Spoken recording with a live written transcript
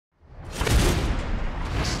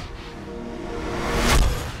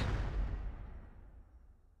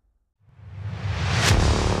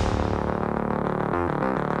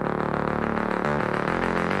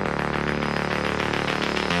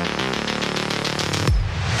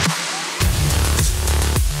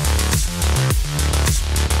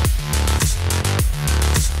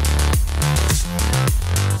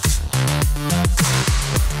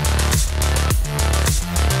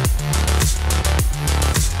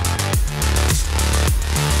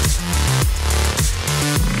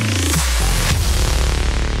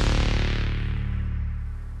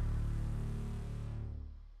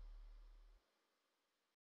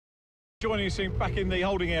joining us back in the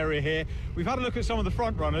holding area here. We've had a look at some of the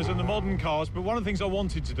front runners and the modern cars, but one of the things I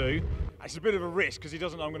wanted to do, it's a bit of a risk because he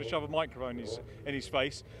doesn't know I'm going to shove a microphone in his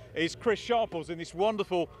face, is Chris Sharples in this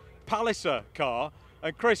wonderful Palliser car.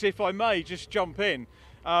 And Chris, if I may just jump in,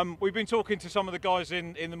 we've been talking to some of the guys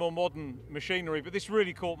in the more modern machinery, but this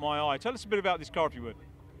really caught my eye. Tell us a bit about this car, if you would.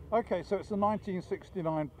 Okay, so it's a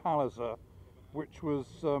 1969 Palliser, which was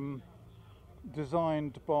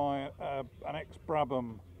designed by an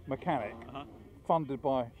ex-Brabham mechanic, funded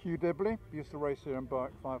by Hugh Dibley, who used to race here in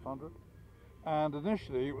Berwick 500. And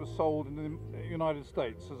initially it was sold in the United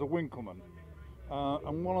States as a Winkleman.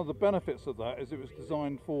 And one of the benefits of that is it was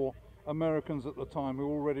designed for Americans at the time who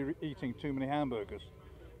were already eating too many hamburgers.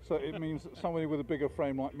 So it means that somebody with a bigger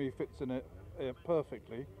frame like me fits in it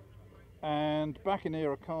perfectly. And back in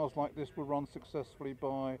era, cars like this were run successfully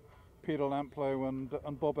by Peter Lamplow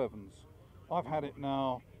and Bob Evans. I've had it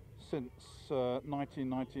now since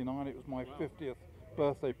 1999. It was my 50th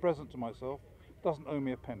birthday present to myself. Doesn't owe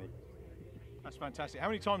me a penny. That's fantastic. How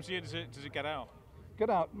many times a year does it get out?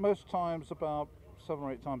 Get out most times about 7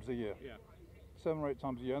 or 8 times a year. Yeah. 7 or 8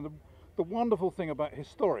 times a year. And the wonderful thing about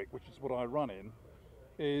historic, which is what I run in,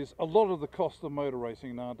 is a lot of the cost of motor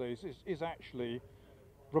racing nowadays is actually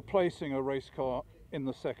replacing a race car in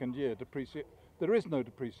the second year. There is no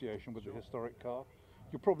depreciation with the historic car.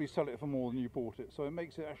 You'll probably sell it for more than you bought it, so it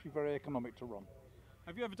makes it actually very economic to run.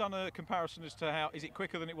 Have you ever done a comparison as to how, is it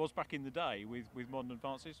quicker than it was back in the day with modern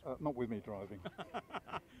advances? Not with me driving.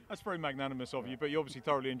 That's very magnanimous of you, but you obviously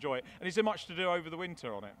thoroughly enjoy it. And is there much to do over the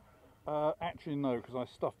winter on it? Actually no, because I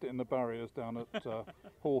stuffed it in the barriers down at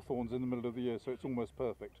Hawthorns in the middle of the year, so it's almost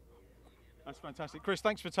perfect. That's fantastic. Chris,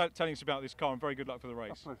 thanks for telling us about this car and very good luck for the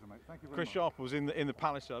race. A pleasure, mate. Thank you very Chris much. Sharples in the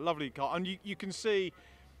Palliser, lovely car. And you can see,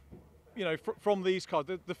 you know, from these cars,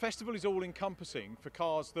 the festival is all encompassing for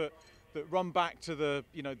cars that run back to the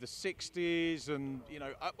 60s and,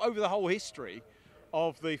 over the whole history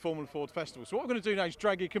of the Formula Ford Festival. So what we're going to do now is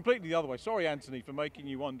drag you completely the other way. Sorry, Anthony, for making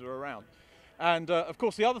you wander around. And of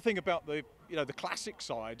course, the other thing about the classic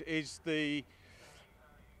side is the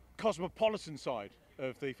cosmopolitan side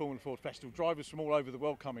of the Formula Ford Festival. Drivers from all over the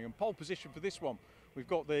world coming. And pole position for this one, we've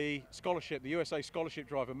got the USA Scholarship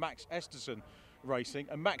driver, Max Esterson, racing.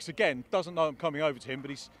 And Max, again, doesn't know I'm coming over to him, but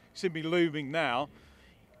he's seen me looming now.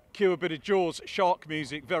 Cue a bit of Jaws shark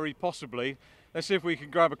music, very possibly. Let's see if we can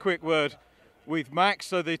grab a quick word with Max,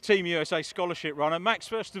 so the Team USA Scholarship runner. Max,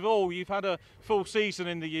 first of all, you've had a full season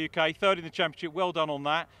in the UK, third in the championship. Well done on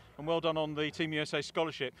that, and well done on the Team USA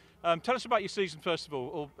Scholarship. Tell us about your season, first of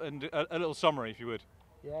all, and a little summary, if you would.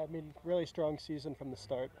 Yeah, I mean, really strong season from the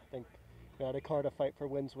start. I think we had a car to fight for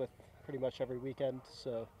wins with pretty much every weekend.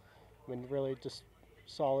 So, I mean, really just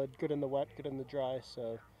solid, good in the wet, good in the dry.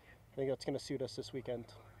 So, I think that's going to suit us this weekend.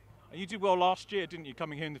 And you did well last year, didn't you?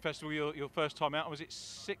 Coming here in the festival, your first time out. Was it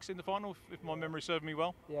 6 in the final, if my memory served me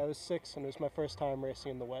well? Yeah, it was 6, and it was my first time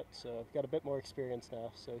racing in the wet. So, I've got a bit more experience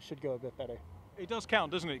now, so it should go a bit better. It does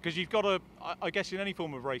count, doesn't it? Because you've got to, I guess in any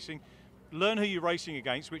form of racing, learn who you're racing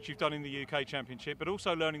against, which you've done in the UK Championship, but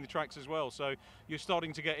also learning the tracks as well. So you're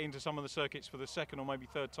starting to get into some of the circuits for the second or maybe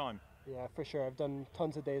third time. Yeah, for sure. I've done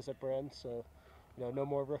tons of days at Brand, so no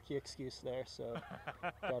more rookie excuse there. So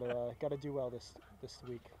gotta do well this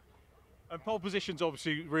week. And pole position's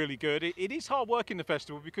obviously really good. It is hard work in the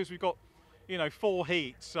festival because we've got 4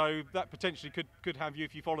 heats, so that potentially could have you,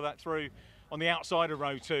 if you follow that through, on the outside of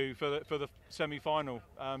row 2 for the semi-final.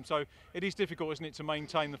 So it is difficult, isn't it, to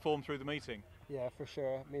maintain the form through the meeting? Yeah, for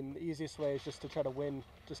sure. I mean, the easiest way is just to try to win,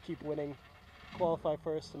 just keep winning, qualify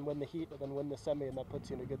first and win the heat, and then win the semi, and that puts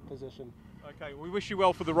you in a good position. Okay, we wish you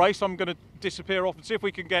well for the race. I'm going to disappear off and see if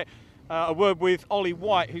we can get a word with Ollie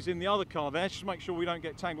White, who's in the other car there, just to make sure we don't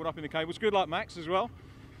get tangled up in the cables. Good luck, Max, as well.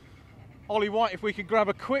 Ollie White, if we could grab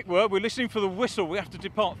a quick word. We're listening for the whistle. We have to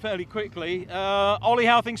depart fairly quickly. Ollie,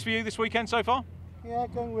 how are things for you this weekend so far? Yeah,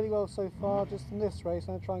 going really well so far. Just in this race, I'm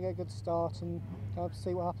going to try and get a good start and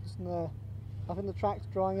see what happens from there. I think the track's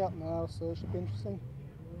drying up now, so it should be interesting.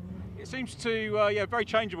 It seems to very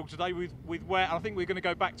changeable today with wet. I think we're going to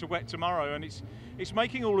go back to wet tomorrow, and it's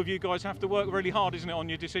making all of you guys have to work really hard, isn't it, on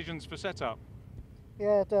your decisions for setup?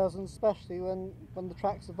 Yeah, it does, and especially when the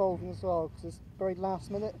track's evolving as well, because it's very last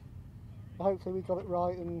minute. But hopefully we got it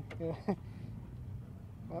right, and yeah.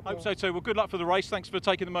 Hope so too. Well, good luck for the race. Thanks for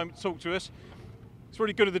taking the moment to talk to us. It's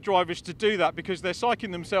really good of the drivers to do that because they're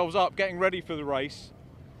psyching themselves up, getting ready for the race.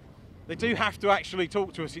 They do have to actually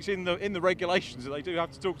talk to us. It's in the regulations that they do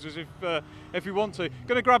have to talk to us if we want to.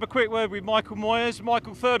 Going to grab a quick word with Michael Moyers.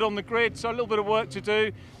 Michael, third on the grid, so a little bit of work to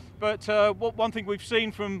do. But one thing we've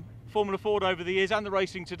seen from Formula Ford over the years and the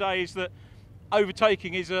racing today is that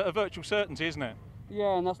overtaking is a virtual certainty, isn't it?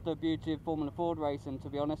 Yeah, and that's the beauty of Formula Ford racing, to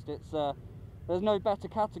be honest. It's there's no better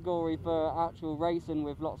category for actual racing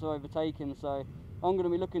with lots of overtaking, so I'm going to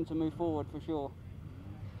be looking to move forward for sure.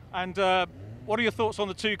 And what are your thoughts on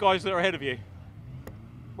the two guys that are ahead of you?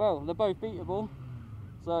 Well, they're both beatable,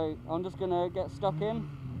 so I'm just going to get stuck in,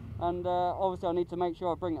 and obviously I need to make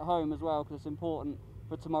sure I bring it home as well, because it's important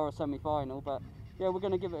for tomorrow's semi-final, but yeah, we're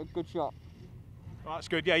going to give it a good shot. Well, that's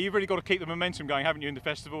good. Yeah, you've really got to keep the momentum going, haven't you, in the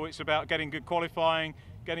festival? It's about getting good qualifying,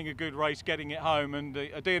 getting a good race, getting it home, and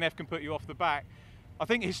a DNF can put you off the back. I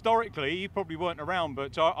think historically, you probably weren't around,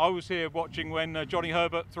 but I was here watching when Johnny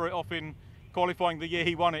Herbert threw it off in qualifying the year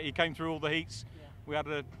he won it. He came through all the heats. Yeah. We had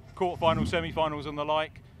a quarterfinals, semi-finals and the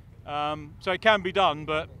like. So it can be done,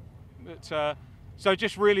 but so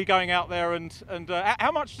just really going out there and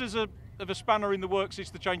how much of a spanner in the works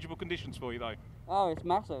is the changeable conditions for you, though? Oh, it's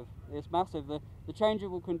massive. It's massive. The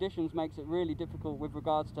changeable conditions makes it really difficult with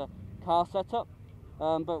regards to car setup.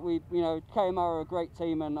 But KMR are a great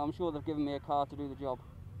team, and I'm sure they've given me a car to do the job.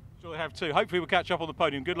 Sure they have too. Hopefully we'll catch up on the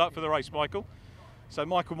podium. Good luck for the race, Michael. So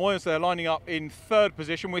Michael Moyers there lining up in third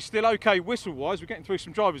position. We're still okay whistle-wise. We're getting through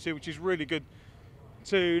some drivers here, which is really good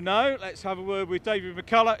to know. Let's have a word with David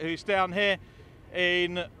McCullough, who's down here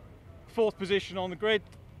in fourth position on the grid.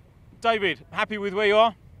 David, happy with where you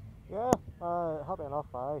are? Yeah, happy enough.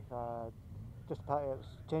 Just it's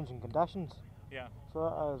changing conditions. Yeah. So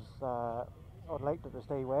it is. I would like it to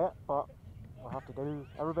stay wet, but we'll have to do.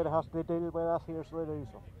 Everybody has to deal with us here, so they do.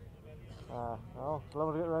 So, well, as long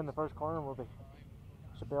as we get around the first corner,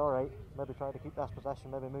 should be all right. Maybe try to keep this position,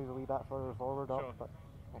 maybe move a wee bit further forward up, but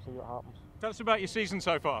we'll see what happens. Tell us about your season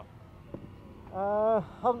so far.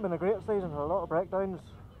 Hasn't been a great season. A lot of breakdowns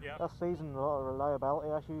this season, a lot of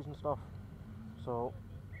reliability issues and stuff. So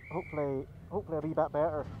hopefully a wee bit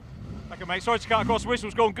better. Okay, mate. Sorry to cut across the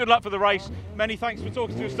whistles. Gone. Good luck for the race. Many thanks for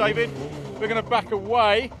talking to us, David. We're going to back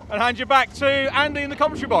away and hand you back to Andy in the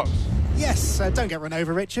commentary box. Yes, don't get run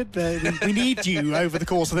over, Richard. We need you over the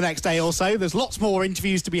course of the next day or so. There's lots more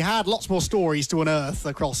interviews to be had, lots more stories to unearth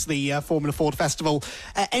across the Formula Ford Festival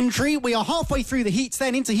entry. We are halfway through the heats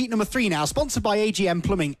then, into heat number 3 now, sponsored by AGM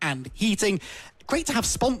Plumbing and Heating. Great to have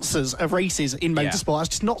sponsors of races in motorsport. That's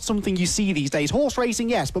just not something you see these days. Horse racing,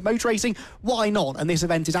 yes, but motor racing, why not? And this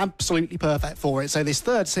event is absolutely perfect for it. So this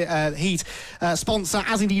third heat sponsor,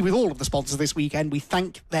 as indeed with all of the sponsors this weekend, we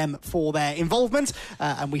thank them for their involvement.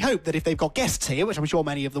 And we hope that if they've got guests here, which I'm sure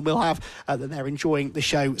many of them will have, that they're enjoying the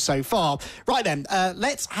show so far. Right then,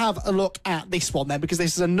 let's have a look at this one then, because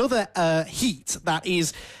this is another heat that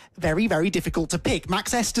is very, very difficult to pick.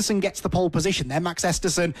 Max Esterson gets the pole position there. Max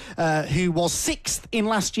Esterson, who was 6th in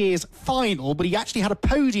last year's final, but he actually had a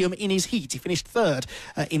podium in his heat. He finished 3rd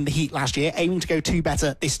in the heat last year, aiming to go 2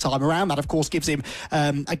 better this time around. That, of course, gives him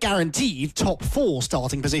a guaranteed top 4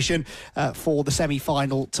 starting position for the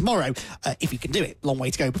semi-final tomorrow, if he can do it. Long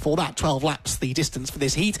way to go before that. 12 laps the distance for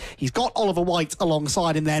this heat. He's got Oliver White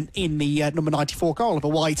alongside him then in the number 94 car. Oliver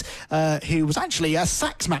White, who was actually a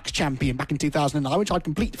Sax Max champion back in 2009, which I'd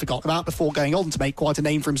completely forgotten about before going on to make quite a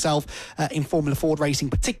name for himself in Formula Ford racing,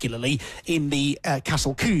 particularly in the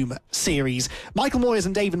Castle Combe series. Michael Moyers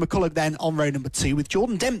and David McCullough then on row number 2 with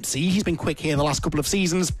Jordan Dempsey. He's been quick here the last couple of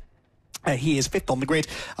seasons. He is 5th on the grid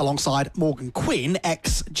alongside Morgan Quinn,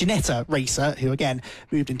 ex-Ginetta racer, who again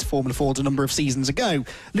moved into Formula Ford a number of seasons ago.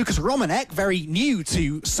 Lucas Romanek, very new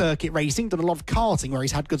to circuit racing, done a lot of karting where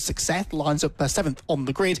he's had good success, lines up 7th on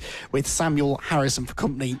the grid with Samuel Harrison for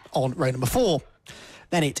company on row number 4.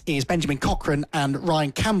 Then it is Benjamin Cochran and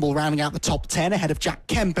Ryan Campbell rounding out the top 10 ahead of Jack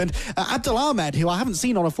Kemp and Abdul Ahmed, who I haven't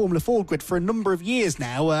seen on a Formula Ford grid for a number of years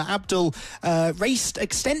now. Abdul raced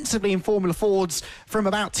extensively in Formula Fords from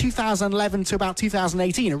about 2011 to about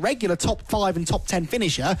 2018, a regular top 5 and top 10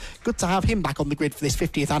 finisher. Good to have him back on the grid for this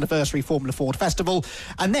 50th anniversary Formula Ford Festival.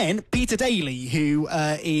 And then Peter Daly, who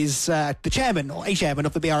is the chairman or a chairman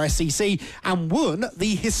of the BRSCC and won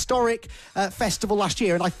the historic festival last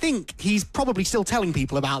year. And I think he's probably still telling people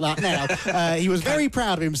about that now. He was very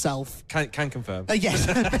proud of himself. Can confirm. Yes.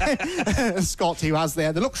 Scott, who has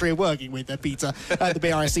the luxury of working with Peter at the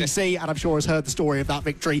BRSCC, and I'm sure has heard the story of that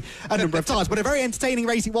victory a number of times. But a very entertaining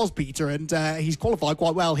race it was, Peter, and he's qualified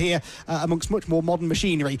quite well here amongst much more modern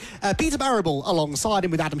machinery. Peter Barrable alongside him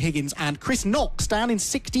with Adam Higgins and Chris Knox down in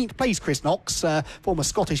 16th place. Chris Knox, former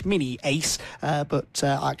Scottish Mini ace, but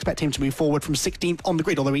I expect him to move forward from 16th on the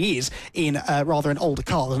grid, although he is in rather an older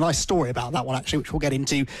car. There's a nice story about that one, actually, which we'll get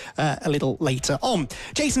into a little later on.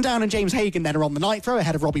 Jason Down and James Hagan then are on the night throw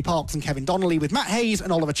ahead of Robbie Parks and Kevin Donnelly, with Matt Hayes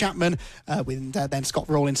and Oliver Chapman, with then Scott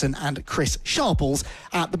Rawlinson and Chris Sharples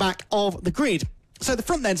at the back of the grid. So the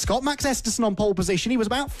front then, Scott, Max Esterson on pole position. He was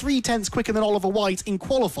about 0.3 quicker than Oliver White in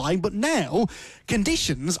qualifying, but now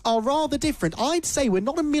conditions are rather different. I'd say we're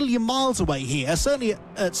not a million miles away here, certainly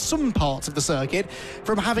at some parts of the circuit,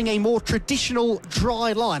 from having a more traditional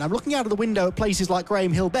dry line. I'm looking out of the window at places like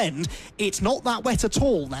Graham Hill Bend. It's not that wet at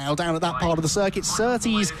all now down at that part of the circuit.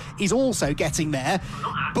 Surtees is also getting there,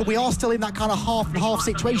 but we are still in that kind of half and half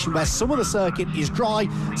situation where some of the circuit is dry,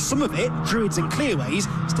 some of it, Druids and Clearways,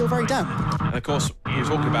 still very damp. And of course, we were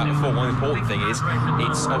talking about before, one important thing is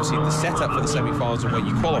it's obviously the setup for the semi-finals and where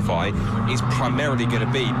you qualify is primarily going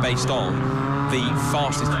to be based on the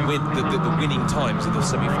fastest the winning times of the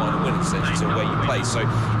semi-final winners, essentially, so where you play. So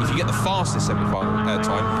if you get the fastest semi-final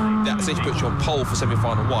time, that essentially puts you on pole for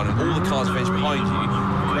semi-final 1, and all the cars eventually behind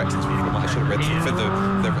you. Correct, I should have read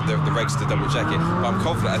the regs to double check it, but I'm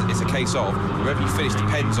confident it's a case of wherever you finish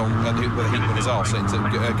depends on where the heat winners are, so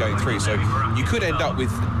going through. So you could end up with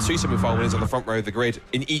 2 semi-final winners on the front row of the grid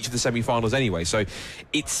in each of the semi-finals anyway. So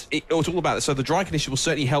it's all about it. So the dry condition will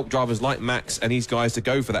certainly help drivers like Max and these guys to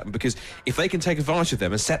go for that, because if they can take advantage of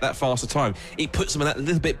them and set that faster time, it puts them in that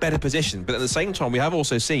little bit better position. But at the same time, we have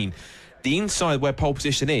also seen the inside where pole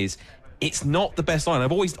position is. It's not the best line.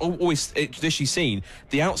 I've always traditionally seen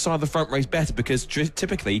the outside of the front race better, because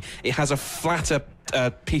typically it has a flatter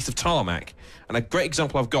piece of tarmac. And a great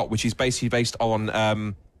example I've got, which is basically based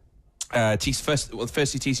on first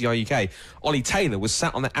TCR UK, Ollie Taylor was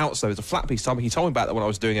sat on the outside. It was a flat piece of tarmac. He told me about that when I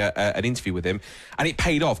was doing an interview with him, and it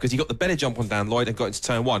paid off because he got the better jump on Dan Lloyd and got into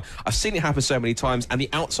turn 1. I've seen it happen so many times, and the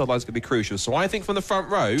outside line is going to be crucial. So I think from the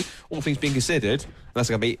front row, all things being considered, and that's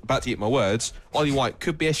going to be about to eat my words, Ollie White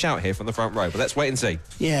could be a shout here from the front row, but let's wait and see.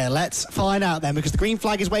 Yeah, let's find out then, because the green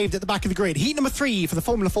flag is waved at the back of the grid. Heat number 3 for the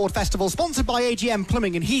Formula Ford Festival, sponsored by AGM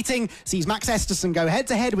Plumbing and Heating, sees Max Esterson go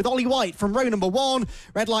head-to-head with Ollie White from row number 1.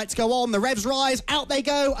 Red lights go on, the revs rise, out they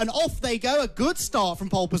go, and off they go. A good start from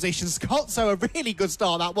pole position, Scott, so a really good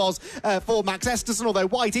start that was for Max Esterson, although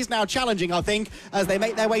White is now challenging, I think, as they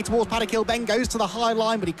make their way towards Paddock Hill. Ben goes to the high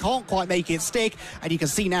line, but he can't quite make it stick, and you can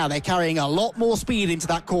see now they're carrying a lot more speed into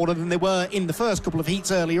that corner than they were in the first couple of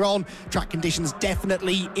heats earlier on. Track conditions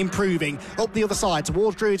definitely improving. Up the other side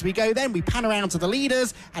towards Druids we go then. We pan around to the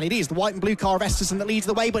leaders, and it is the white and blue car of Esterson that leads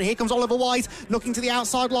the way, but here comes Oliver White looking to the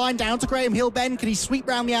outside line, down to Graham Hill Bend. Can he sweep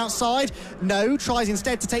round the outside? No, tries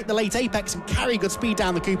instead to take the late apex and carry good speed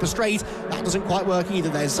down the Cooper Straight. That doesn't quite work either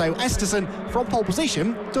there, so Esterson from pole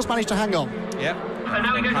position does manage to hang on. Yep. And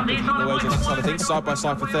now we go to the side of things, side by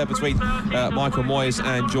side for third between Michael Moyes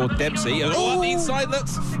and Jordan Dempsey. And on the inside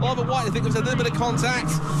looks Oliver White. I think there was a little bit of contact.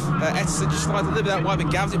 Esterson just slides a little bit out wide, but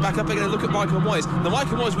gathers it back up again. And look at Michael Moyes. Now,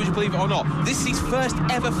 Michael Moyes, would you believe it or not, this is his first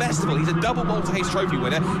ever festival. He's a double Walter Hayes Trophy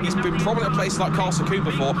winner. He's been prominent at places like Castle Coombe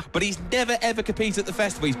before, but he's never ever competed at the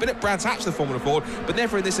festival. He's been at Brands Hatch, the Formula Ford, but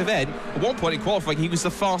never in this event. At one point in qualifying, he was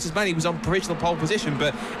the fastest man. He was on provisional pole position,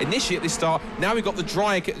 but initially at this start, now we've got the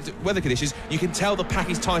dry weather conditions. You can tell the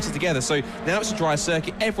pack is tighter together, so now it's a dry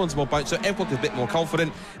circuit, everyone's more bunched, so everyone's a bit more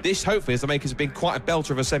confident. This hopefully, as the makers have been quite a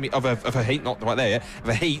belter of a heat, not right there yet, of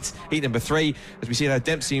a heat number 3, as we see now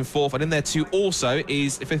Dempsey in 4th, and in there too also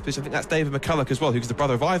is the 5th position. I think that's David McCulloch as well, who's the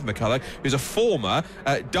brother of Ivan McCulloch, who's a former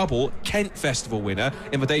double Kent Festival winner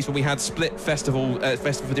in the days when we had split festival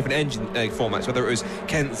for different engine formats, whether it was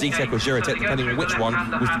Kent, Zetec or Duratec, depending on which one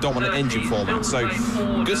was the dominant engine format. So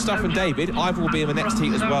good stuff from David. Ivan will be in the next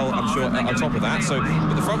heat as well, I'm sure, on top of that. So,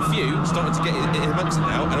 but the front few starting to get in amongst it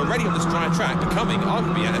now, and already on this dry track, becoming,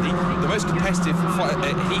 arguably, Andy, the most competitive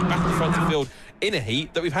heat back in front of the field in a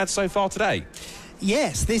heat that we've had so far today.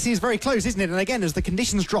 Yes, this is very close, isn't it? And again, as the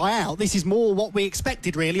conditions dry out, this is more what we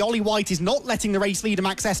expected, really. Ollie White is not letting the race leader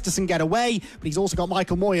Max Esterson get away, but he's also got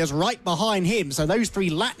Michael Moyes right behind him. So those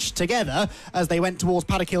three latched together as they went towards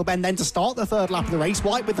Paddock Hill Bend then to start the third lap of the race.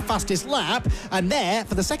 White with the fastest lap, and there,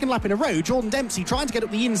 for the second lap in a row, Jordan Dempsey trying to get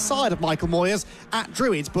up the inside of Michael Moyes at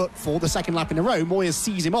Druids, but for the second lap in a row, Moyes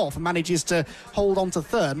sees him off and manages to hold on to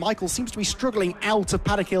third. Michael seems to be struggling out of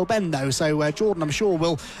Paddock Hill Bend, though, so Jordan, I'm sure,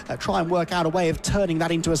 will try and work out a way of turning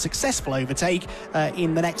that into a successful overtake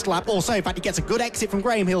in the next lap. Also, in fact, he gets a good exit from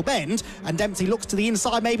Graham Hill Bend, and Dempsey looks to the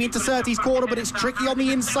inside, maybe into Surtees' corner, but it's tricky on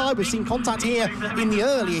the inside. We've seen contact here in the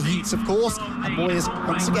earlier heats, of course, and Moyes,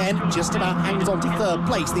 once again, just about hangs on to third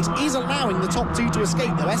place. This is allowing the top two to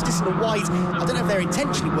escape, though. Esterson and White, I don't know if they're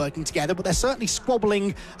intentionally working together, but they're certainly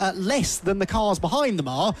squabbling less than the cars behind them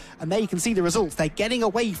are, and there you can see the results. They're getting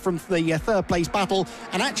away from the third place battle,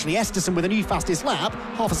 and actually Esterson with a new fastest lap,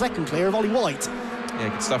 half a second clear of Ollie White. Yeah,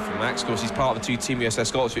 good stuff from Max. Of course, he's part of the 2 Team USA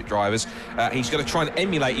scholarship drivers. He's going to try and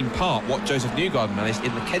emulate in part what Joseph Newgarden managed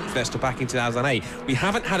in the Kent Festival back in 2008. We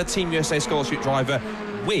haven't had a Team USA scholarship driver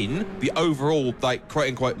win the overall, like,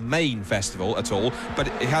 quote-unquote main festival at all, but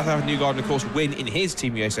it has had Newgarden, of course, win in his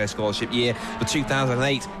Team USA scholarship year, the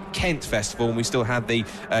 2008 Kent Festival, and we still had the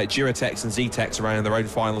Duratex and Zetex around in their own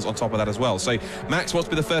finals on top of that as well. So Max wants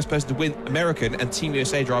to be the first person to win American and Team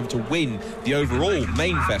USA driver to win the overall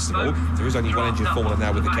main festival. There is only one engine formula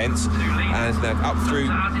now with the Kents, and up through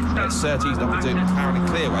Surtees and up into McLaren and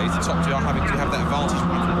Clearways. The top two are having to have that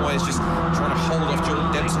advantage. Boy is just trying to hold off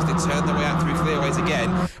Jordan Dempsey as they turn their way out through Clearways again.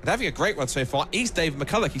 And having a great run so far is David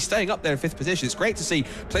McCulloch. He's staying up there in 5th position. It's great to see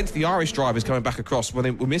plenty of the Irish drivers coming back across. Well,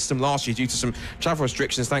 we missed them last year due to some travel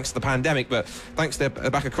restrictions thanks to the pandemic, but thanks they're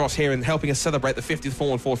back across here and helping us celebrate the 50th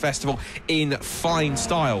Formula Ford Festival in fine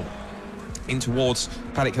style. In towards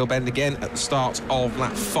Paddock Hill Bend again at the start of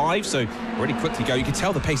lap 5, so really quickly go. You can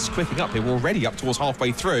tell the pace is quicking up here. We're already up towards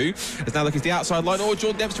halfway through. As now looking at the outside line,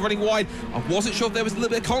 Jordan Dempsey running wide. I wasn't sure if there was a little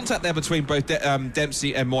bit of contact there between both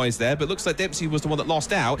Dempsey and Moyes there, but looks like Dempsey was the one that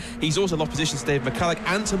lost out. He's also lost position to David McCulloch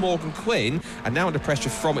and to Morgan Quinn, and now under pressure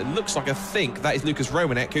from, it looks like, I think that is Lucas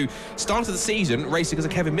Romanek, who started the season racing as a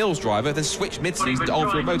Kevin Mills driver, then switched mid-season to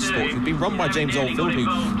Oldfield Motorsport, who'd been run by James Oldfield, who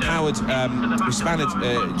powered, who spanned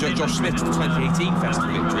Josh Smith to the 2018 festival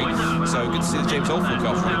victory. So good to see the James Oldfield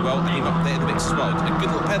cars running well, and him up there in the mix as well. A good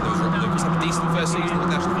little pair those. Lucas had a decent first season with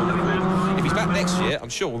National Formula Ford. If he's back next year, I'm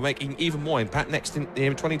sure we'll make even more impact next in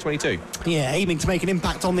 2022. Yeah, aiming to make an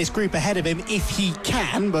impact on this group ahead of him if he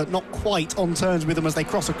can, but not quite on terms with them as they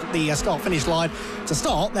cross the start-finish line to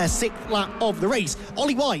start their 6th lap of the race.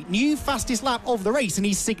 Ollie White, new fastest lap of the race, and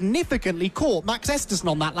he's significantly caught Max Esterson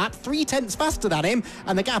on that lap, 3/10 faster than him,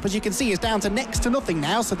 and the gap, as you can see, is down to next to nothing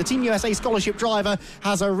now. So the Team USA scholarship driver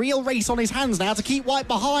has a real race on his hands now to keep White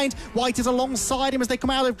behind. White is alongside him as they come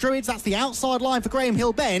out of Druids. That's the outside line for Graham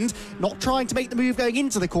Hill Bend, not trying to make the move going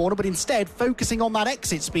into the corner, but instead focusing on that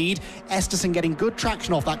exit speed. Esterson getting good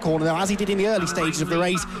traction off that corner now, as he did in the early stages of the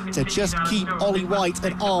race, to just keep Ollie White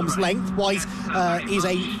at arm's length. White is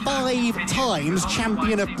a 5 times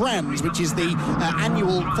champion of Brands, which is the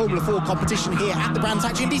annual Formula 4 competition here at the Brands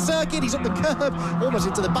Hatch Indy circuit. He's up the curb, almost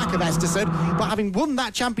into the back of Esterson, but having won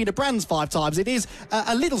that champion of Brands 5 times, it is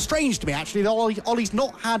a little strange to me, actually, that Ollie's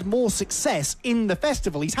not had more success in the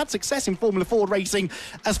festival. He's had success in Formula Ford racing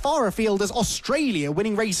as far afield as Australia,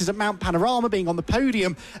 winning races at Mount Panorama, being on the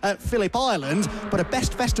podium at Phillip Island, but a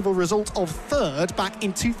best festival result of 3rd back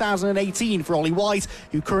in 2018 for Ollie White,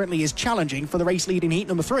 who currently is challenging for the race lead in heat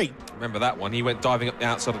number 3. Remember that one? He went diving up the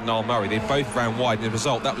outside of Niall Murray. They both ran wide, and the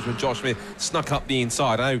result, that was when Josh Smith snuck up the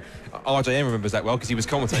inside. I know RJM remembers that well because he was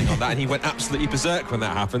commentating on that, and he went absolutely berserk when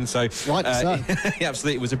that happened. So,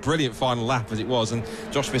 absolutely, it was a brilliant final lap as it was, and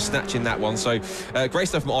Josh Smith snatching that one. So great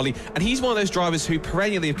stuff from Ollie, and he's one of those drivers who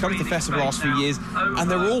perennially have come to the festival the last few years, and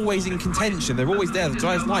they're always in contention. They're always there. The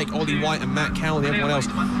guys like Ollie White and Matt Cowley, everyone else,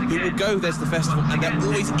 who will go there to the festival, and they're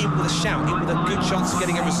always in with a shout, in with a good chance of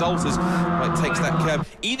getting a result as White takes that curve.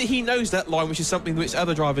 Either he knows that line, which is something which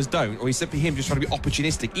other drivers don't, or he's simply him just trying to be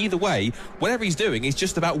opportunistic. Either way, whatever he's doing is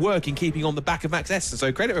just about working, keeping on the back of Max Esterson.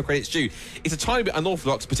 So credit where credit's due. It's a tiny bit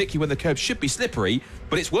unorthodox, particularly when the curve should be slippery,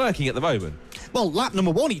 but it's working at the moment. Well, lap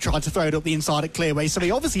number 1, he tried to throw it up the inside at Clearway, so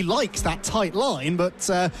he obviously likes that tight line, but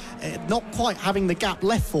not quite having the gap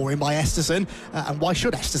left for him by Esterson. And why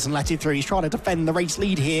should Esterson let it through? He's trying to defend the race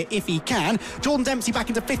lead here if he can. Jordan Dempsey back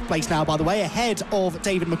into 5th place now, by the way, ahead of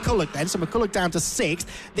David McCulloch then. So McCulloch down to 6th.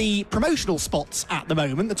 The promotional spots at the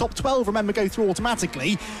moment, the top 12, remember, go through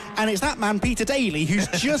automatically. And it's that man, Peter Daly, who's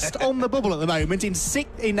just on the bubble at the moment in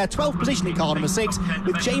 12th position in car number 6,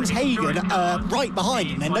 with James Hagan right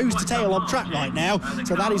behind him. They're nose to tail on track right now.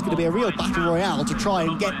 So that is going to be a real battle royale to try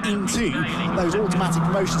and get into those automatic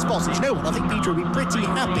promotion spots. And you know what? I think Peter will be pretty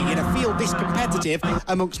happy in a field this competitive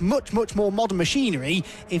amongst much, much more modern machinery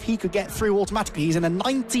if he could get through automatically. He's in a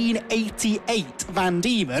 1988 Van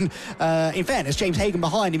Diemen. In fairness, James Hagan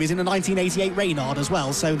behind him is in a 1988 Reynard as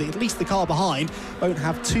well, so that at least the car behind won't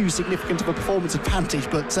have too significant of a performance advantage.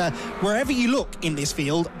 But wherever you look in this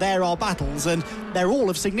field, there are battles, and they're all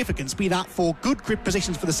of significance, be that for good grid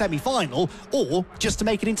positions for the semi-final or just to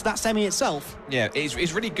make it into that semi itself. Yeah,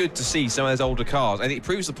 it's really good to see some of those older cars, and it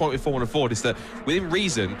proves the point with Formula Ford is that within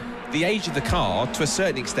reason, the age of the car to a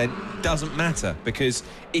certain extent doesn't matter, because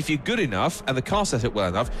if you're good enough and the car set up well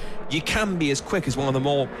enough, you can be as quick as one of the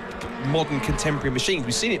more modern contemporary machines.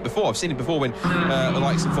 We've seen it before. I've seen it before when the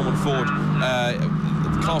likes of Formula Ford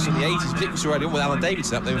cars from the 80s, particularly saw early on with Alan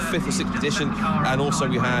Davidson up there in 5th or 6th position, and also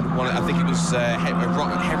we had one, I think it was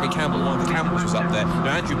Henry Campbell, one of the Campbells was up there.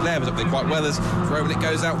 Now Andrew Blair was up there quite well as Romanek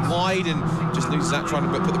goes out wide and just loses that,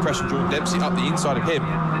 trying to put the pressure on Jordan Dempsey up the inside of him.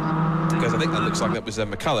 Because I think that looks like that was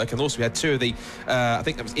McCulloch, and also we had two of the, I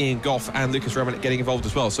think that was Ian Goff and Lucas Romanek getting involved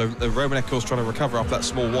as well. So Romanek, of course, trying to recover off that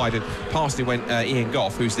small wide, and past him went Ian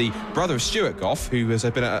Goff, who's the brother of Stuart Goff, who has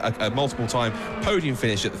been a multiple-time podium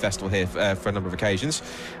finish at the festival here for a number of occasions,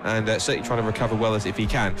 and certainly trying to recover well as if he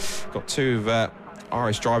can. Got two of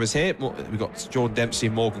RS drivers here. We've got Jordan Dempsey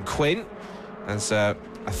and Morgan Quinn, and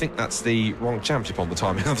I think that's the wrong championship on the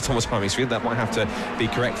timing of the Thomas timing screen. That might have to be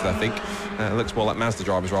corrected, I think. It looks more like Mazda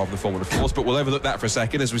drivers rather than Formula 4s, but we'll overlook that for a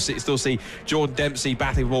second as we still see Jordan Dempsey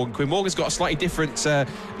battling with Morgan Quinn. Morgan's got a slightly different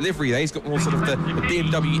livery there. He's got more sort of the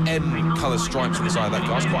BMW M colour stripes on the side of that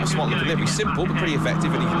car. It's quite a smart looking livery, simple but pretty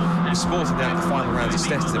effective, and he was sporting down at the final rounds of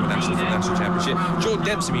Steston for the National Championship. Jordan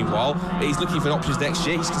Dempsey, meanwhile, he's looking for options next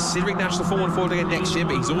year. He's considering National Formula 4 again next year,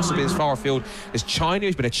 but he's also been as far afield as China.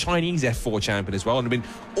 He's been a Chinese F4 champion as well, and been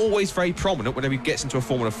always very prominent whenever he gets into a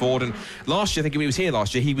Formula Ford. And last year, I think when he was here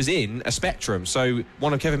last year, he was in a Spectrum, so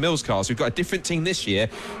one of Kevin Mills' cars. We've got a different team this year,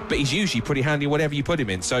 but he's usually pretty handy whatever you put him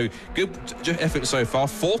in. So good effort so far.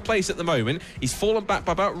 4th place at the moment. He's fallen back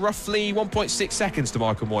by about roughly 1.6 seconds to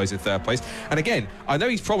Michael Moyes in 3rd place. And again, I know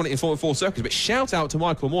he's prominent in Formula 4 circuits, but shout out to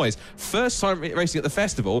Michael Moyes. First time racing at the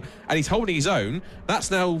festival, and he's holding his own.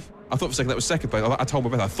 That's now... I thought for a second that was 2nd place. I told my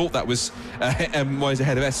brother I thought that was Moyes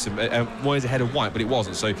ahead of Esson, Moyes ahead of White, but it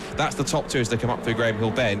wasn't. So that's the top two as they come up through Graham Hill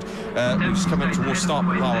Bend. We're just coming up towards start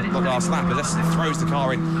the last lap as Esson throws the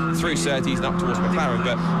car in through Surtees and up towards McLaren.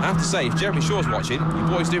 But I have to say, if Jeremy Shaw's watching, your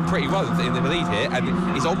boy's doing pretty well in the lead here,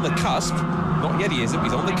 and he's on the cusp. Not yet he isn't.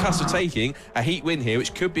 He's on the cusp of taking a heat win here,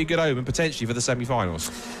 which could be a good omen potentially for the semi-finals.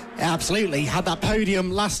 Absolutely. Had that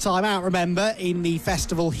podium last time out, remember, in the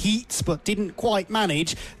festival heats, but didn't quite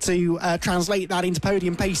manage to translate that into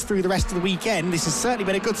podium pace through the rest of the weekend. This has certainly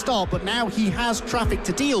been a good start, but now he has traffic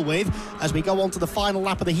to deal with as we go on to the final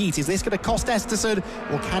lap of the heat. Is this going to cost Esterson,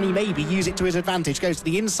 or can he maybe use it to his advantage? Goes to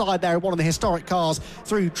the inside there of one of the historic cars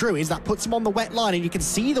through Druids. That puts him on the wet line, and you can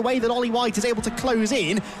see the way that Ollie White is able to close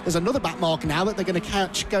in. There's another back marker now that they're going to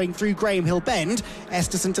catch going through Graham Hill Bend.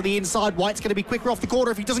 Esterson to the inside. White's going to be quicker off the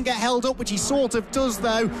corner if he doesn't get held up, which he sort of does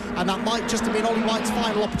though, and that might just have been Ollie White's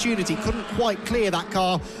final opportunity. Couldn't quite clear that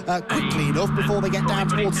car quickly enough before they get down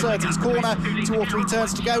towards Surtees corner. 2 or 3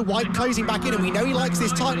 turns to go. White closing back in, and we know he likes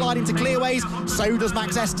this tight line into clearways. So does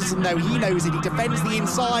Max Esterson though. He knows it. He defends the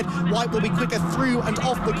inside. White will be quicker through and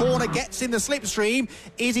off the corner, gets in the slipstream.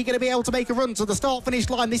 Is he going to be able to make a run to the start-finish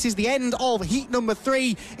line? This is the end of heat number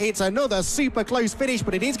 3. It's another super close finish,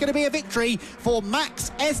 but it is going to be a victory for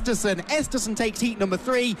Max Esterson. Esterson takes heat number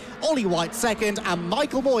 3, Ollie White 2nd, and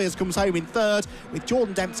Michael Moyes comes home in 3rd, with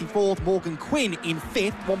Jordan Dempsey 4th, Morgan Quinn in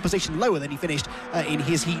 5th, 1 position lower than he finished in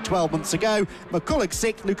his heat 12 months ago. McCulloch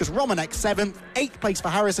 6th, Lucas Romanek 7th, 8th place for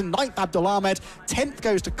Harrison, 9th Abdul Ahmed, 10th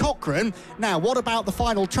goes to Cochrane. Now, what about the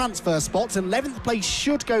final transfer spots? 11th place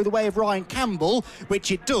should go the way of Ryan Campbell,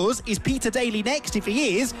 which it does. Is Peter Daly next? If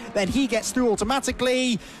he is, then he gets through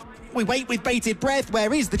automatically. We wait with bated breath.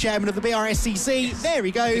 Where is the chairman of the BRSCC? There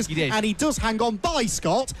he goes, and he does hang on by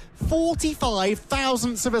Scott. 45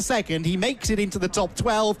 thousandths of a second. He makes it into the top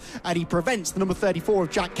 12, and he prevents the number 34 of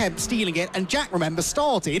Jack Kemp stealing it. And Jack, remember,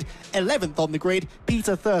 started 11th on the grid,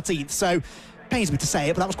 Peter 13th. So, pains me to say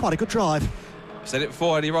it, but that was quite a good drive. I said it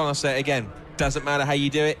before earlier on, I'll say it again. Doesn't matter how you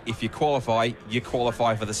do it. If you qualify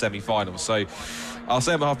for the semi-finals. So I'll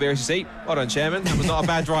say on behalf of BRSCC, well done, Chairman. That was not a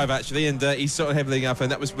bad drive, actually, and he's sort of heavily up,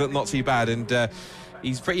 and that was not too bad. And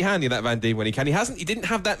he's pretty handy in that Van Dien when he can. He didn't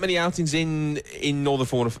have that many outings in Northern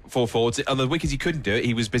 4 Fords. On the weekends he couldn't do it,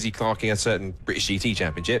 he was busy clarking a certain British GT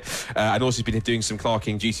Championship, and also he's been doing some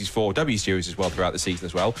clarking GT4 W Series as well throughout the season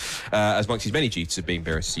as well, as amongst his many duties of being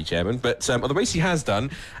BRSCC Chairman. But on the race he has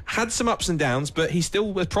done, had some ups and downs, but he's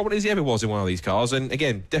still as prominent as he ever was in one of these cars, and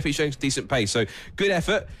again, definitely showing some decent pace. So good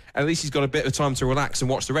effort. And at least he's got a bit of time to relax and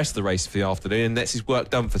watch the rest of the race for the afternoon, and that's his work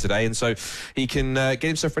done for today. And so he can get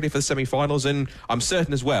himself ready for the semi-finals. And I'm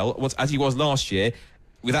certain as well, as he was last year,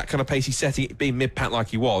 with that kind of pace he's setting, being mid-pack like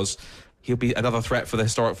he was, he'll be another threat for the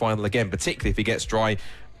historic final again, particularly if he gets dry.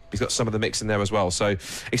 He's got some of the mix in there as well. So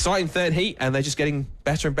exciting 3rd heat, and they're just getting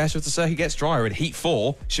better and better as the circuit gets drier. And heat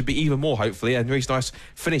 4 should be even more, hopefully, and a really nice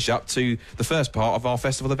finish up to the first part of our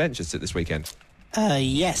festival adventures this weekend.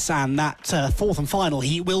 Yes, and that 4th and final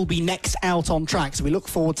heat will be next out on track, so we look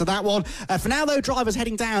forward to that one. For now, though, drivers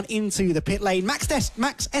heading down into the pit lane. Max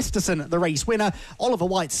Esterson, the race winner. Oliver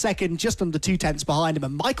White 2nd, just under 2 tenths behind him.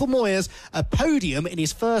 And Michael Moyes, a podium in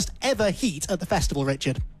his first ever heat at the festival,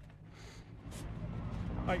 Richard.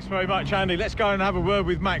 Thanks very much, Andy. Let's go and have a word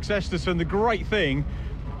with Max Esterson. The great thing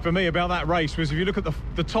for me about that race was if you look at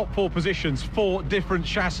the top 4 positions, 4 different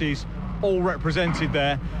chassis all represented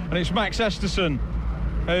there, and it's Max Esterson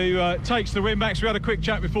who takes the win. Max, we had a quick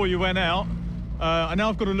chat before you went out. And now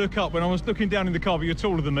I've got to look up. When I was looking down in the car, but you're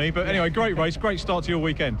taller than me. But anyway, great race, great start to your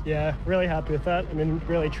weekend. Yeah, really happy with that. I mean,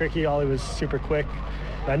 really tricky. Ollie was super quick.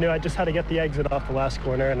 I knew I just had to get the exit off the last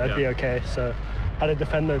corner and I'd be okay. So I had to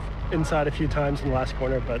defend the inside a few times in the last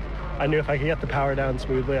corner, but I knew if I could get the power down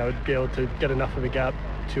smoothly, I would be able to get enough of a gap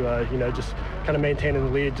to, you know, just kind of maintain in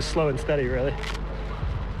the lead, just slow and steady, really.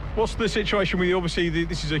 What's the situation with you? Obviously,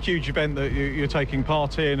 this is a huge event that you're taking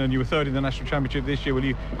part in, and you were 3rd in the National Championship this year. Will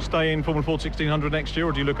you stay in Formula Ford 1600 next year,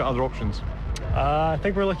 or do you look at other options? I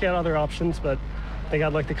think we're looking at other options, but I think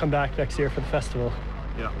I'd like to come back next year for the festival.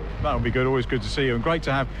 Yeah, that would be good. Always good to see you, and great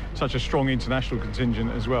to have such a strong international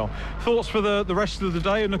contingent as well. Thoughts for the rest of the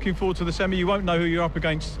day, and looking forward to the semi? You won't know who you're up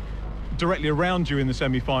against directly around you in the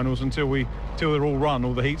semi-finals until they're all run,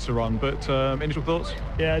 all the heats are run. But initial thoughts?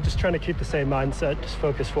 Yeah, just trying to keep the same mindset, just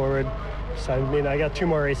focus forward. So I mean, I got 2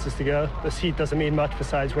 more races to go. This heat doesn't mean much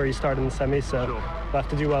besides where you start in the semi, so sure. We'll have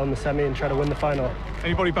to do well in the semi and try to win the final.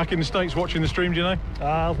 Anybody back in the States watching the stream, do you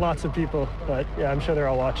know? Lots of people, but yeah, I'm sure they're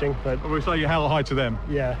all watching. But we'll say hello, hi to them.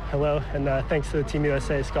 Yeah, hello, and thanks to the Team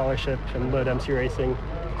USA Scholarship and Load MC Racing.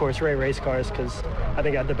 Of course, Ray Race Cars, because I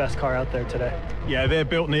think I had the best car out there today. Yeah, they're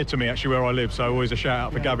built near to me, actually, where I live, so always a shout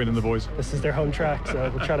out for Gavin and the boys. This is their home track,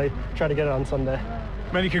 so we'll try to get it on Sunday.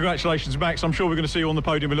 Many congratulations, Max. I'm sure we're going to see you on the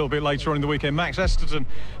podium a little bit later on in the weekend. Max Esterson,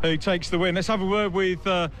 who takes the win. Let's have a word with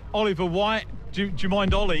Oliver White. Do you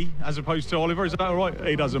mind Ollie as opposed to Oliver? Is that all right?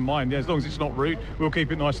 He doesn't mind, yeah, as long as it's not rude. We'll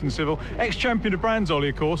keep it nice and civil. Ex-champion of brands, Ollie,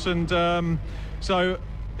 of course, and so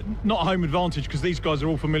not a home advantage because these guys are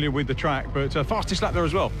all familiar with the track, but fastest lap there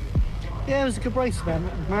as well. Yeah, it was a good race then,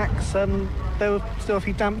 Max. There were still a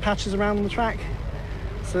few damp patches around the track,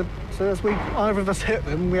 so as either of us hit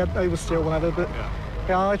them, we had oversteer, whatever. But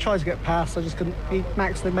yeah, I tried to get past. I just couldn't.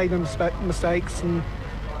 Max made no mistakes, and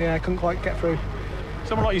yeah, I couldn't quite get through.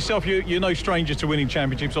 Someone like yourself, you're no stranger to winning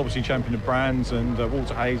championships. Obviously, champion of brands and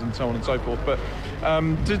Walter Hayes and so on and so forth. But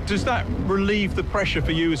does that relieve the pressure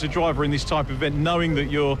for you as a driver in this type of event, knowing that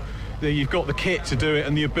you've got the kit to do it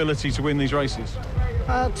and the ability to win these races?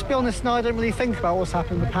 To be honest, no, I don't really think about what's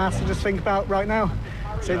happened in the past. I just think about right now.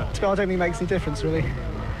 So I don't think it makes any difference, really.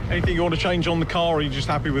 Anything you want to change on the car, or are you just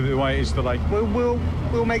happy with it the way it is today?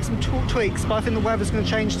 We'll make some tweaks, but I think the weather's going to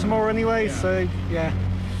change tomorrow anyway, so yeah.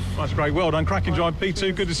 That's great. Well done. Cracking drive,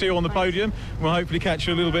 P2. Good to see you on the podium. We'll hopefully catch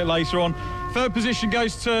you a little bit later on. 3rd position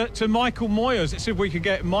goes to Michael Moyers. Let's see if we could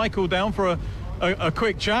get Michael down for a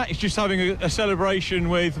quick chat. He's just having a celebration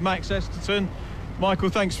with Max Esterson. Michael,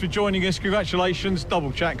 thanks for joining us. Congratulations.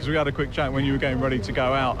 Double chat because we had a quick chat when you were getting ready to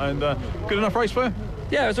go out. And good enough race for you?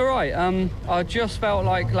 Yeah, it was all right. I just felt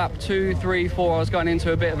like lap 2, 3, 4, I was going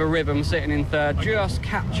into a bit of a rhythm, sitting in 3rd, just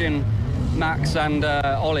catching Max and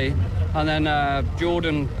Ollie. And then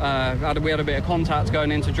Jordan, we had a bit of contact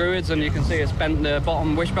going into Druids, and you can see it's bent the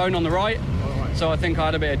bottom wishbone on the right. So I think I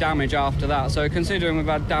had a bit of damage after that. So considering we've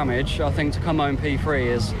had damage, I think to come home P3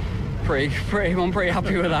 is I'm pretty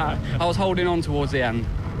happy with that. I was holding on towards the end.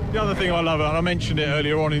 The other thing I love, and I mentioned it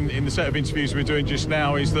earlier on in the set of interviews we're doing just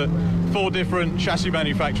now, is that 4 different chassis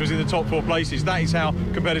manufacturers in the top 4 places. That is how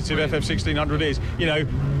competitive FF1600 is. You know,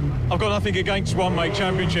 I've got nothing against one-make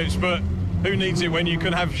championships, but who needs it when you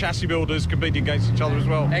can have chassis builders competing against each other as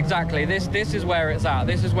well? Exactly. This is where it's at.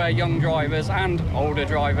 This is where young drivers and older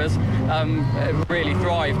drivers really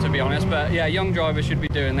thrive, to be honest. But yeah, young drivers should be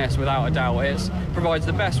doing this without a doubt. It provides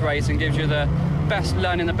the best race and gives you the best,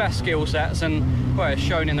 learning the best skill sets, and well, it's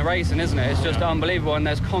shown in the racing, isn't it? It's just unbelievable, and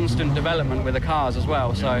there's constant development with the cars as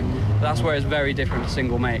well. So that's where it's very different to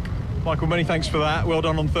single make. Michael, many thanks for that. Well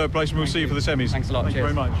done on 3rd place, and we'll see you for the semis. Thanks a lot. Thank you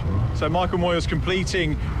very much. So Michael Moyers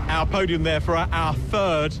completing our podium there for our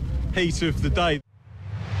 3rd heat of the day.